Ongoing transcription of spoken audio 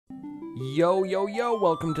Yo, yo, yo,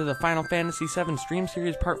 welcome to the Final Fantasy VII Stream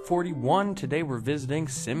Series Part 41. Today we're visiting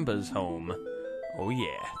Simba's home. Oh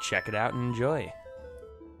yeah, check it out and enjoy.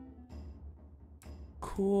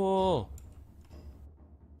 Cool.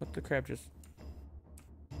 What the crap just...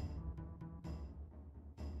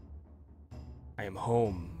 I am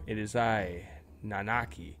home. It is I,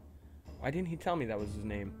 Nanaki. Why didn't he tell me that was his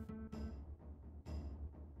name?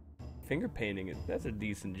 Finger painting it, that's a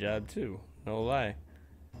decent job too, no lie.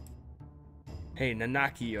 Hey,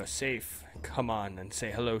 Nanaki, you're safe. Come on and say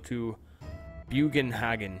hello to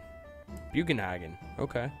Bugenhagen. Bugenhagen,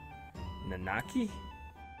 okay. Nanaki?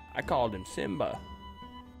 I called him Simba.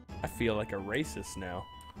 I feel like a racist now.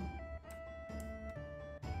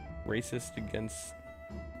 Racist against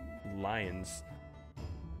lions.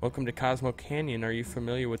 Welcome to Cosmo Canyon. Are you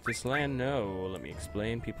familiar with this land? No. Let me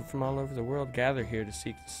explain. People from all over the world gather here to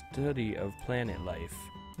seek the study of planet life.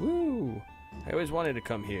 Woo! I always wanted to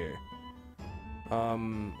come here.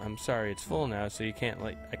 I'm sorry, it's full now, so I can't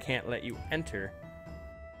let you enter.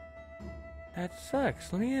 That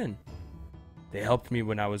sucks. Let me in. They helped me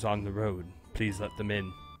when I was on the road. Please let them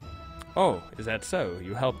in. Oh, is that so?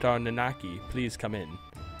 You helped our Nanaki. Please come in.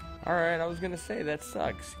 Alright, I was gonna say, that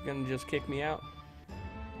sucks. You gonna just kick me out?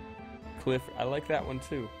 Clifford, I like that one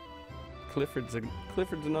too. Clifford's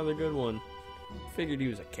another good one. Figured he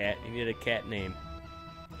was a cat. He needed a cat name.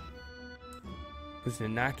 Who's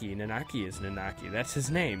Nanaki? Nanaki is Nanaki. That's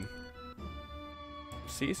his name.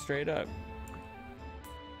 See, straight up.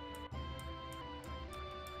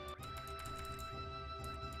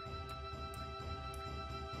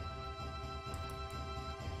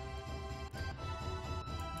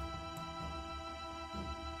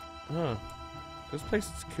 Huh. This place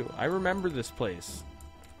is cool. I remember this place.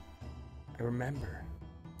 I remember.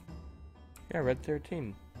 Yeah, Red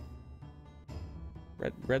 13.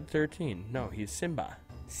 Red 13. No, he's Simba.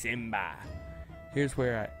 Simba. Here's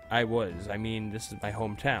where I was. I mean, this is my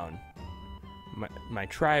hometown. My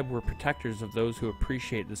tribe were protectors of those who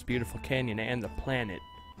appreciate this beautiful canyon and the planet.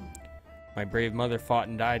 My brave mother fought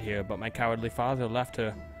and died here, but my cowardly father left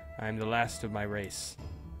her. I am the last of my race.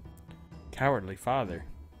 Cowardly father?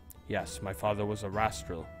 Yes, my father was a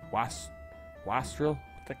Wastrel. Wastrel?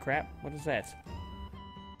 What the crap? What is that?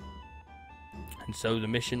 And so the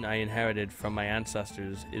mission I inherited from my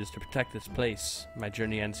ancestors is to protect this place. My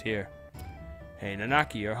journey ends here. Hey,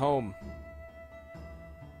 Nanaki, you're home.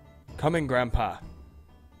 Coming, Grandpa.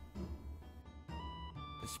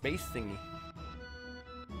 The space thingy.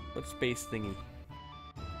 What space thingy?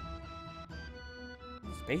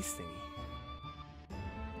 Space thingy.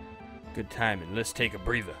 Good timing. Let's take a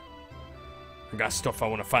breather. I got stuff I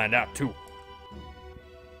want to find out, too.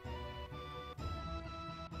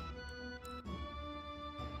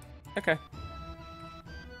 Okay.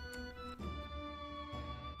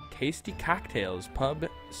 Tasty cocktails, pub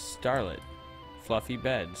starlet, fluffy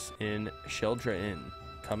beds in Sheldra Inn.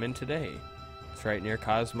 Come in today. It's right near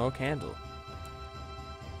Cosmo Candle.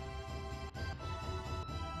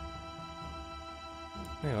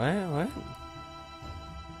 Wait, what?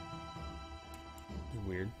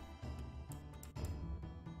 Weird.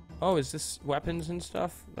 Oh, is this weapons and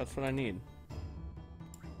stuff? That's what I need.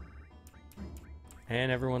 And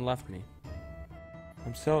everyone left me.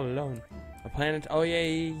 I'm so alone. A planet. Oh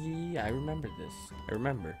yeah. I remember this. I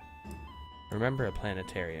remember a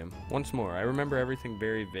planetarium. Once more, I remember everything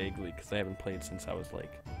very vaguely because I haven't played since I was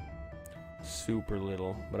like super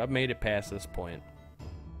little. But I've made it past this point.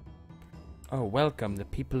 Oh, welcome. The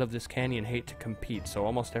people of this canyon hate to compete, so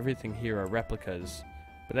almost everything here are replicas.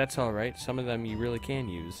 But that's alright. Some of them you really can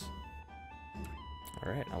use.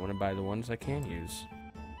 Alright, I want to buy the ones I can use.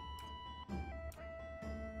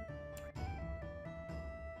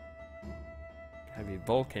 Heavy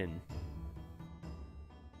Vulcan.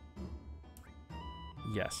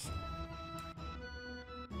 Yes.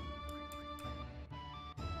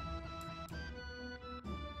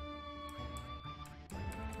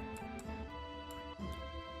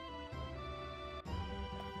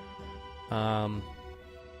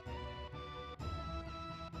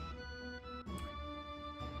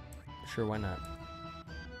 Sure, why not?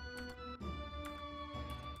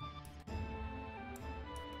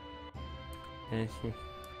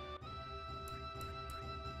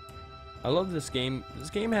 I love this game. This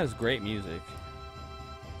game has great music.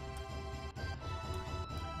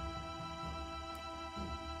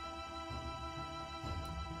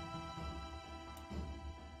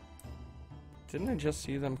 Didn't I just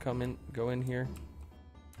see them go in here?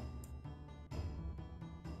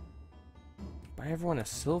 Buy everyone a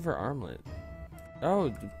silver armlet.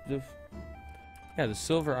 Oh, the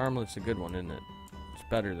silver armlet's a good one, isn't it? It's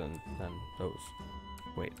better than those.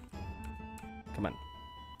 Wait. Come on.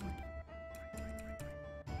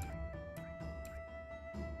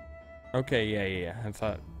 Okay, yeah. I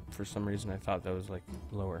thought, for some reason, I thought that was like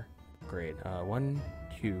lower grade. 1,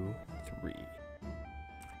 2, 3.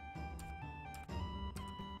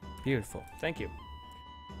 Beautiful. Thank you.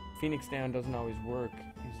 Phoenix down doesn't always work.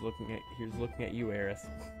 He's looking at you, Aerith.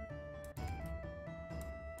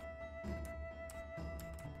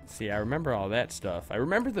 See, I remember all that stuff. I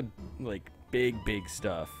remember the like big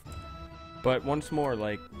stuff. But once more,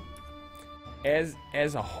 like as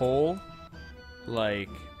a whole, like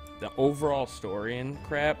the overall story and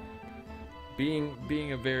crap,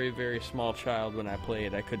 being a very small child when I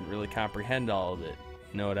played, I couldn't really comprehend all of it.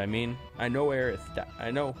 You know what I mean? I know Aerith.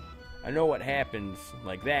 I know what happens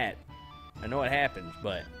like that. I know what happens,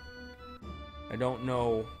 but I don't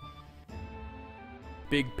know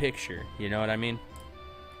big picture. You know what I mean?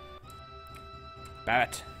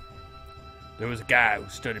 But there was a guy who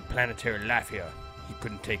studied planetary life here. He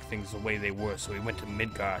couldn't take things the way they were, so he went to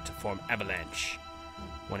Midgar to form Avalanche.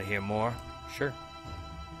 Want to hear more? Sure.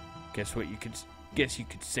 Guess you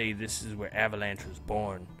could say this is where Avalanche was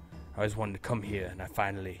born. I always wanted to come here, and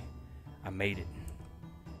I made it.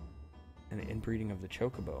 And the inbreeding of the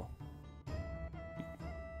chocobo.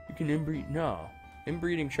 You can inbreed? No.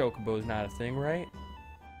 Inbreeding chocobo is not a thing, right?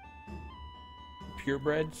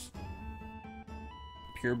 Purebreds?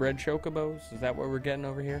 Purebred chocobos? Is that what we're getting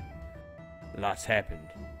over here? Lots happened.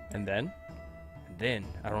 And then? And then,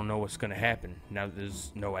 I don't know what's gonna happen now that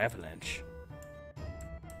there's no avalanche.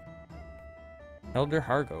 Elder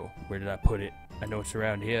Hargo. Where did I put it? I know it's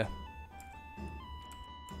around here.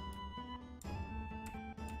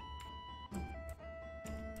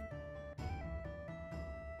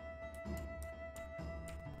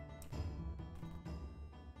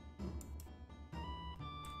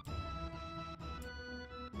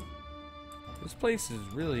 This place is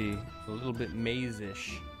really a little bit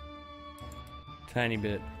maze-ish. Tiny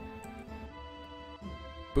bit.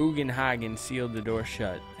 Bugenhagen sealed the door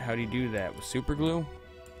shut. How'd he do that? With super glue?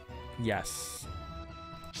 Yes.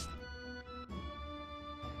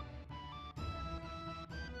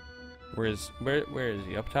 Where is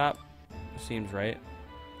he? Up top? Seems right.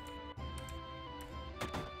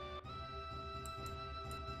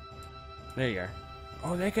 There you are.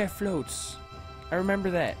 Oh, that guy floats. I remember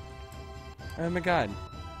that. Oh my god.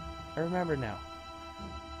 I remember now.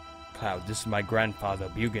 Cloud, this is my grandfather,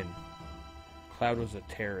 Bugen. Cloud was a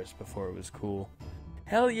terrorist before it was cool.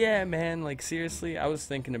 Hell yeah, man. Like, seriously, I was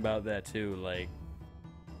thinking about that too. Like,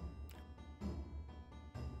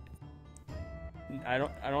 I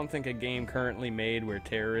don't think a game currently made where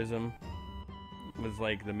terrorism was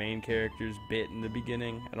like the main character's bit in the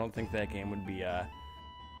beginning. I don't think that game would be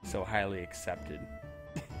so highly accepted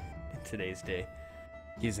in today's day.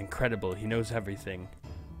 He's incredible. He knows everything.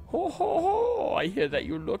 Ho ho ho! I hear that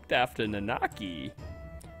you looked after Nanaki.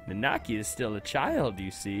 Nanaki is still a child,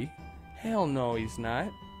 you see. Hell no, he's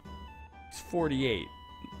not. He's 48.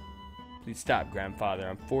 Please stop, grandfather.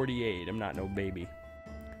 I'm 48. I'm not no baby.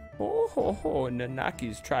 Ho ho ho!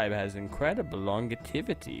 Nanaki's tribe has incredible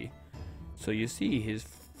longevity. So you see, his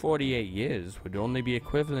 48 years would only be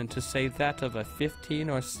equivalent to, say, that of a 15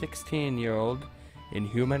 or 16-year-old in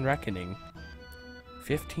human reckoning.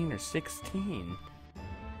 15 or 16?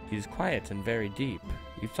 He's quiet and very deep.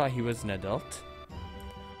 You thought he was an adult?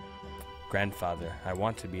 Grandfather, I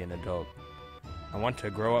want to be an adult. I want to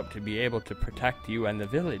grow up to be able to protect you and the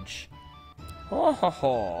village. Oh ho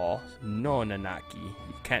ho! No, Nanaki,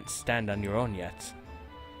 you can't stand on your own yet.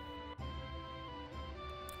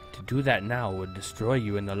 To do that now would destroy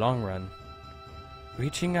you in the long run.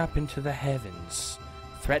 Reaching up into the heavens,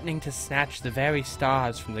 threatening to snatch the very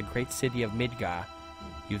stars from the great city of Midgar.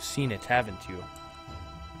 You've seen it, haven't you?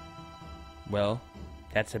 Well,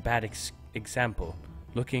 that's a bad example.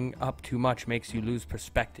 Looking up too much makes you lose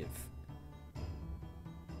perspective.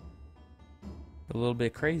 A little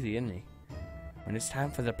bit crazy, isn't he? When it's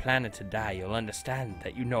time for the planet to die, you'll understand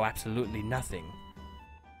that you know absolutely nothing.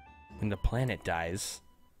 When the planet dies,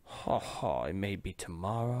 it may be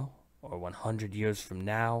tomorrow or 100 years from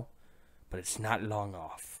now, but it's not long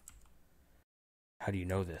off. How do you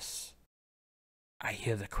know this? I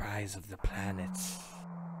hear the cries of the planets.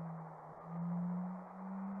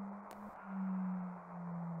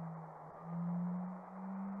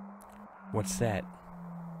 What's that?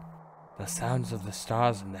 The sounds of the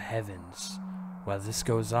stars in the heavens. While this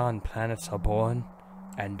goes on, planets are born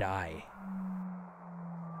and die.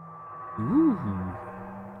 Ooh.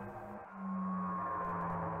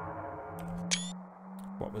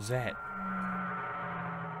 What was that?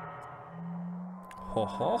 Ho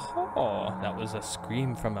ho ho! That was a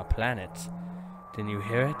scream from a planet. Didn't you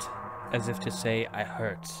hear it? as if to say, I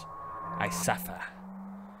hurt, I suffer.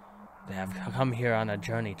 They have come here on a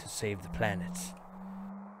journey to save the planet.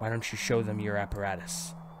 Why don't you show them your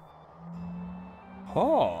apparatus?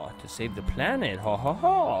 Oh, to save the planet, ho ho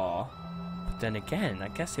ho. But then again, I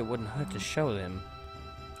guess it wouldn't hurt to show them.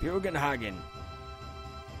 Bugenhagen.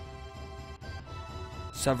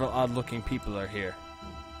 Several odd-looking people are here.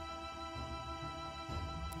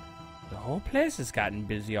 The whole place has gotten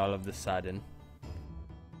busy all of a sudden.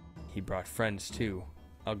 He brought friends too.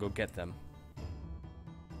 I'll go get them.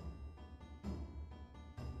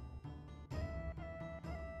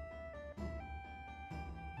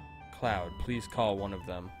 Cloud, please call one of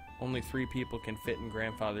them. Only 3 people can fit in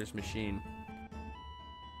Grandfather's machine.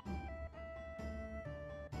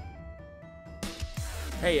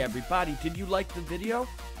 Hey everybody, did you like the video?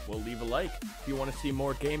 Well, leave a like. If you want to see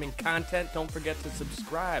more gaming content, don't forget to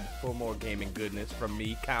subscribe for more gaming goodness from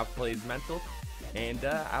me, Kyle Plays Mental. And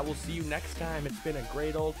I will see you next time. It's been a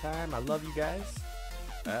great old time. I love you guys.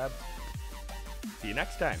 See you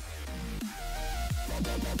next time.